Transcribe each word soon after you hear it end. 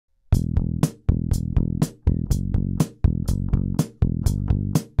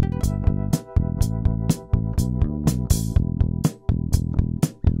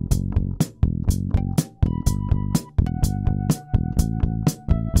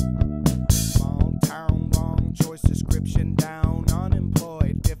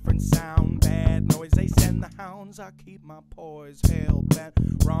hounds, I keep my poise. Hell bent,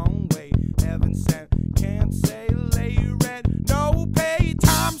 wrong way, heaven sent. Can't say lay rent, no pay,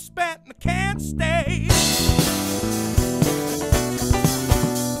 time spent, and I can't stay.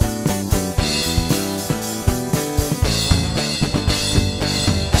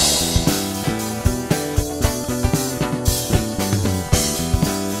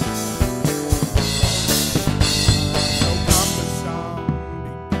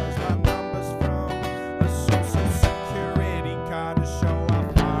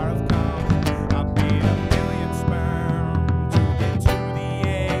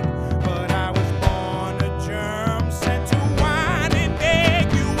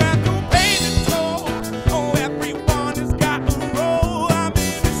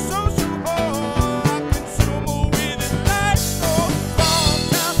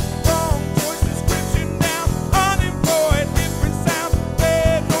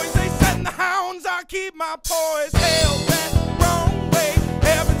 Keep my poise, hell bent, wrong way,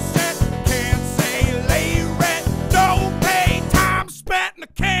 heaven sent. Can't say lay rent, no pay, time spent, and I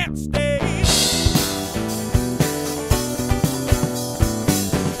can't stay.